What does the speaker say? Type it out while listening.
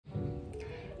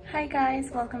Hi guys,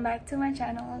 welcome back to my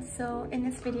channel. So in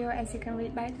this video, as you can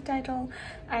read by the title,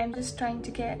 I'm just trying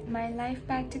to get my life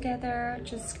back together,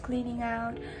 just cleaning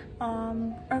out,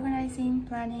 organizing,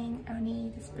 planning,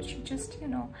 and just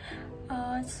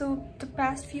so the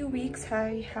past few weeks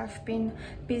I have been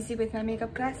busy with my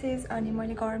makeup classes and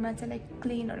मैले घरमा चाहिँ like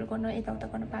cleanहरु गर्न यताउता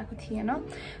गर्न पाएको थिएन.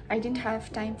 I didn't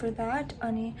have time for that.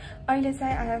 अनि अहिले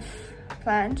चाहिँ I have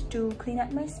planned to clean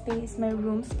up my space, my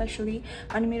room especially,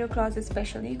 and मेरो closet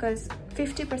especially, because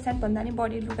 50% भन्दा नि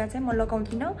बढी लुगा चाहिँ म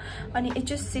लगाउँदिन अनि it's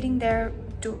just sitting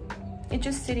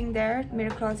there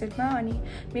मेरो closet मा अनि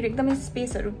मेरो एकदमै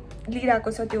स्पेसहरु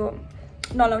लिइराको छ त्यो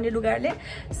नलाउने लुगाहरुले.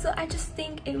 So I just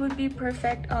think it would be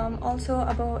perfect. Also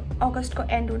about August ko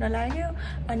end huna लाग्यो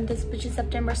and this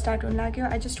September start huna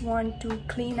लाग्यो. I just want to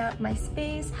clean up my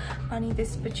space and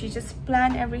this just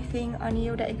plan everything and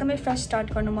एउटा एकदमै fresh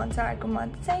start गर्नु मन छ अर्को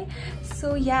month चाहिँ.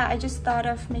 So yeah, I just thought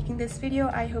of making this video.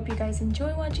 I hope you guys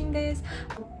enjoy watching this.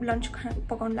 Lunch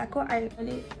पकाउन लाग्यो.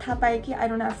 अहिले थाहा पाएँ कि I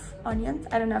don't have onions,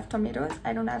 I don't have tomatoes,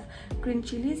 I don't have green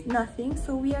chilies, nothing.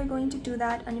 So we are going to do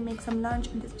that and make some lunch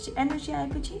and this energy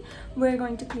we're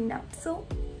going to clean up. So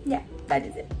yeah, that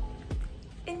is it.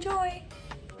 Enjoy.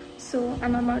 So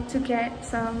I'm about to get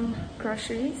some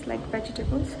groceries like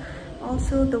vegetables.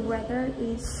 Also the weather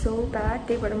is so bad,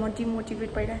 they were more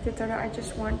demotivated by that. I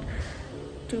just want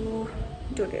to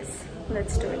do this.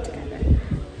 Let's do it together.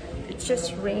 It's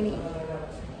just raining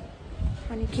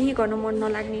and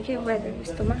weather.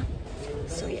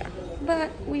 So yeah,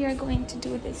 but we are going to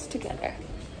do this together.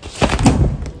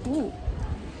 Ooh.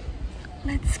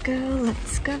 Let's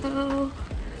go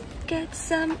get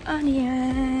some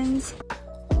onions.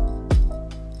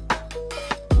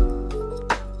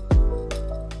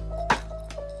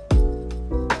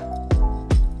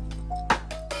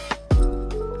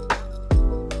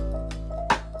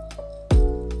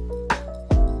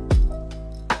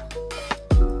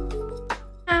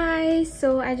 Hi,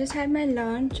 so I just had my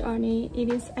lunch on it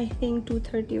is I think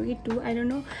 2:30 or 2, I don't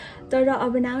know. But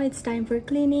now it's time for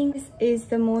cleaning. This is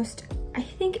the most, I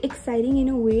think, exciting in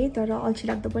a way, but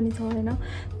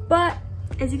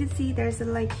as you can see there's a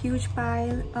like huge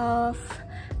pile of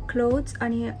clothes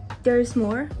and there's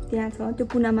more.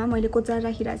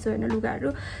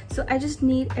 So I just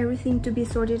need everything to be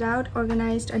sorted out,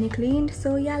 organized and cleaned.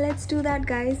 So yeah, let's do that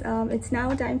guys. It's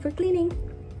now time for cleaning.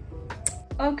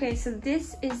 Okay, so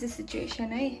this is the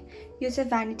situation. यो चाहिँ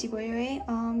vanity भयो है.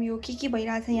 यो के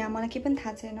भइराछ यहाँ मलाई के पनि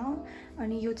थाहा छैन.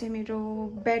 अनि यो चाहिँ मेरो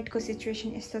बेड को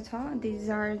सिचुएसन यस्तो छ. These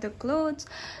are the clothes.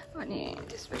 अनि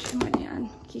त्यसपछि मैले यहाँ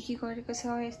के गरेको छ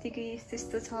यस्तै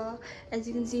यस्तो छ. As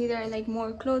you can see there are like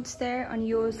more clothes there. अनि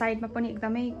यो साइडमा पनि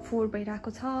एकदमै फोहोर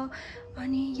भइराको छ.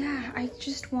 अनि yeah, I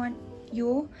just want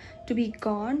yo to be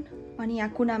gone. अनि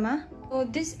यहाँ कुनामा. So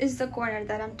this is the corner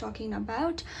that I'm talking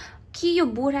about. कि यो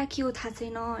बोरा के हो थाहा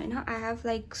छैन हैन. I have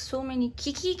like so many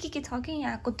के छ कि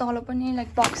यहाँको तल पनि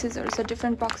like boxesहरु छ,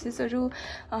 different boxesहरु,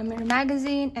 मेरो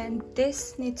magazine, and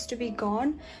this needs to be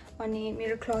gone. अनि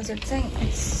मेरो closet चाहिँ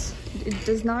it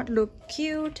does not look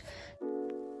cute.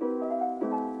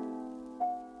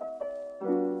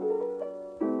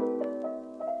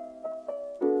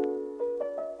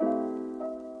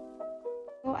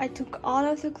 I took all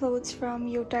of the clothes from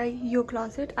your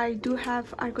closet. I do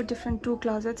have different 2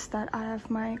 closets that I have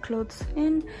my clothes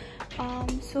in.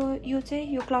 So your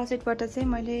closet but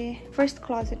my first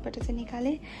closet but this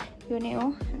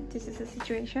is the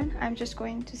situation. I'm just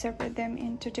going to separate them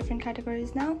into different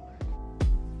categories now.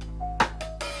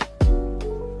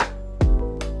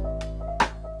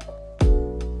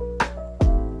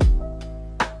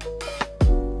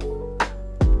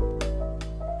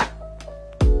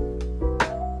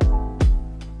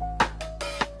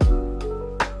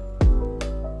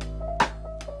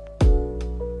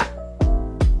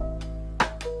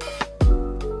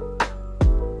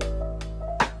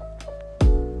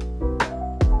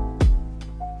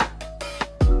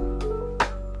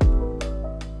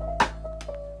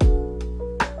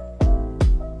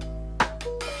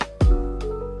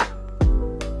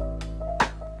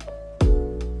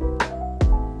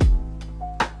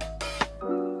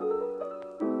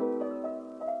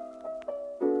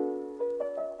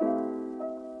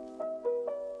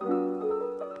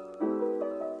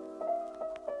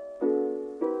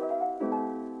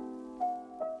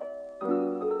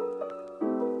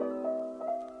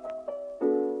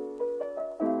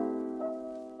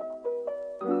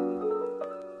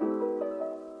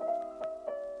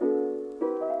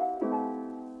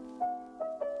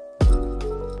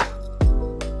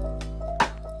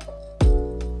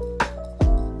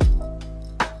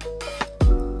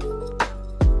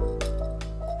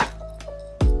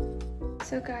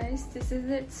 guys, this is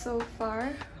it so far.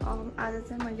 आज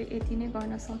चाहिँ मैले यति नै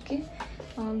गर्न सके.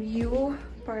 यो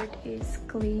part is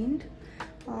cleaned.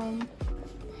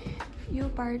 Yo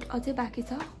part अझै बाँकी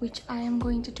छ, which I am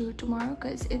going to do tomorrow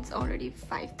because it's already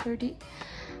 5:30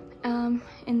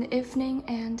 in the evening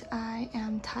and I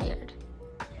am tired.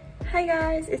 Hi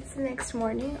guys, it's the next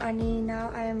morning and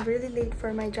now I am really late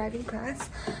for my driving class.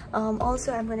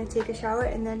 Also I'm going to take a shower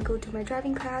and then go to my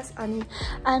driving class, and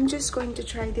I'm just going to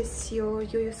try this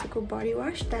Yoyosuko body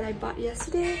wash that I bought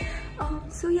yesterday.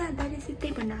 So yeah, that is it.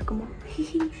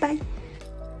 Bye.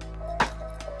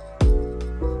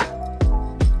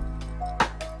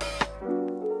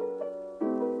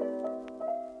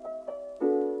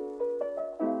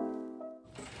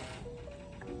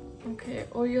 Okay,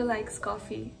 Oreo likes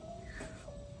coffee.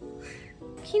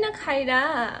 Kina khaira.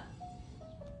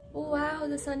 Oh wow,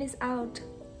 the sun is out.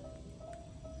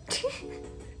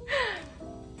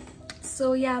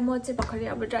 So yeah, I'm also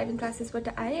about driving classes, but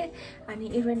and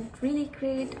it went really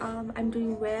great. I'm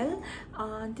doing well.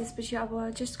 This picture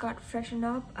I just got freshened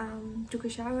up, took a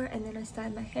shower, and then I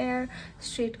styled my hair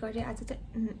straight.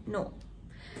 No.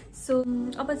 So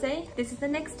this is the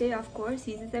next day. Of course,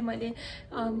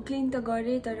 clean the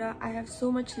gare, I have so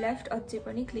much left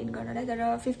clean garnalai,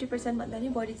 50% भन्दा नि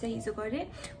बढी चाहिँ हिजो गरे,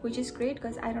 which is great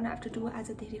because I don't have to do as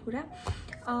a धेरै कुरा.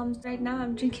 Right now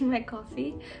I'm drinking my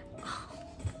coffee.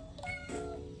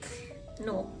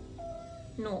 No.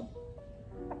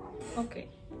 Okay.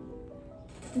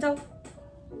 So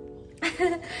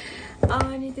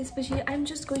and especially I'm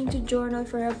just going to journal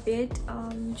for a bit,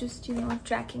 just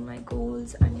tracking my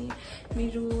goals and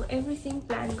everything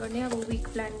plan garne, a week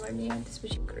plan garne, and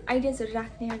especially ideas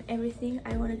rakhne and everything.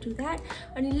 I want to do that,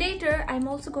 and later I'm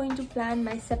also going to plan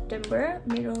my September.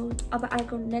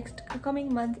 Next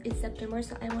coming month is September,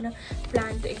 so I want to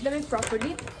plan to ekdamai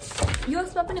properly.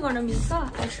 Yosma pani garna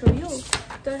milcha, I'll show you.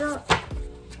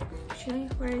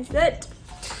 Where is it?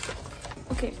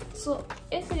 Okay, so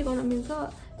यसरी गर्न मिल्छ,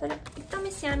 तर एकदमै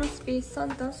सानो space छ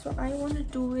नि त, so I want to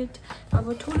do it अब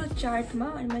ठुलो चार्टमा,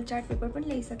 अनि मैले चार्ट पेपर पनि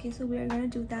ल्याइसके, so we are going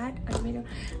to do that. अनि मेरो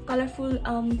कलरफुल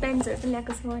पेन्सहरु पनि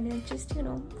ल्याएको छु, अनि just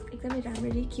एकदमै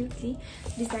राम्ररी क्युटली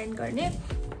डिजाइन गर्ने.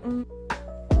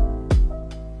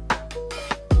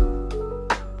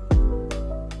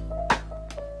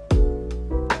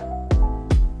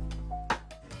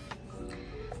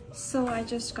 So I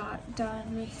just got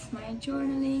done with my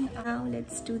journaling. Now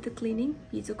let's do the cleaning.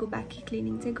 Hijoko baki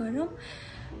cleaning चाहिँ गरौँ.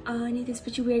 अनि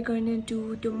त्यसपछि we are going to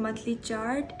do the monthly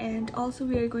chart, and also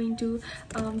we are going to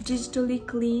digitally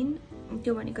clean.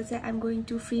 त्यो भनेको चाहिँ I'm going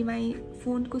to free my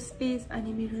phone को space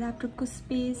अनि मेरो laptop को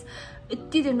space.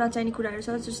 यति धेरै नचाहिने कुराहरु छ,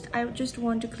 I just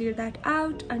want to clear that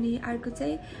out. अनि अर्को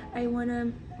चाहिँ I want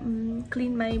to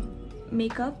clean my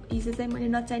makeup. हिजो चाहिँ मैले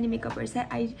नचाहिने मेकअपहरु चाहिँ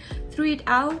I threw it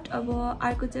out. अब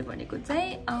अर्को चाहिँ भनेको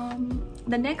चाहिँ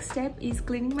the next step is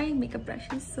cleaning my makeup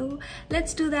brushes. So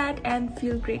let's do that and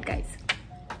feel great, guys.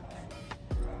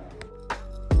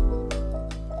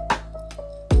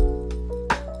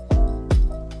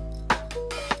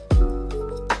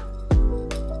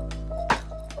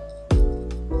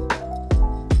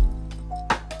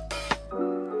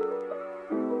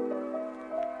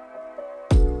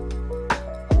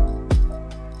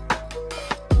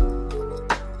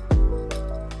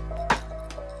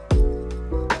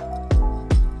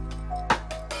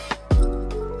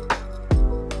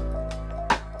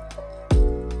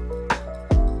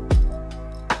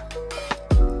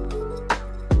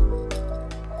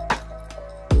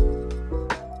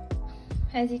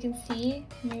 As you can see,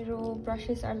 my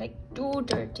brushes are like too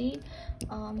dirty,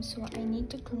 so I need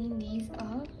to clean these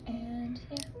up, and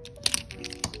yeah.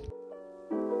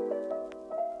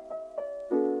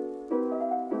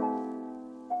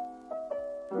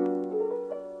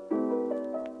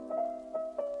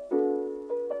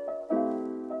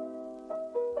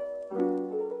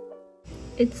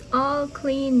 It's all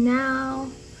clean now.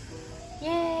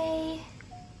 Yay!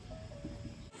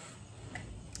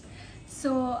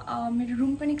 So my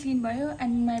room pani clean bhayo,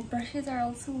 and my brushes are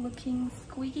also looking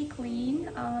squeaky clean.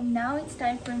 Now it's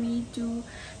time for me to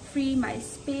free my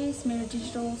space, my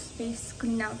digital space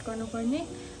clean out garnu parne.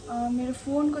 My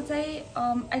phone ko chai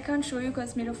I can't show you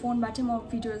because my phone bate ma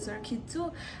videos haru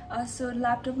khicchu. So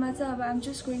laptop ma chai I'm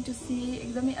just going to see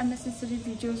ekdamai unnecessary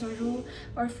videos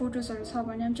or photos haru cha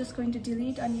bhane I'm just going to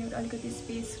delete, and yo alikati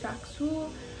space rakchu,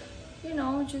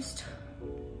 just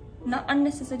not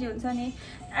unnecessary huncha ni.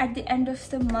 At the end of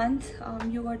the month,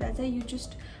 you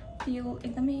just feel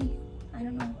ekdamai, I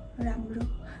don't know, राम्रो.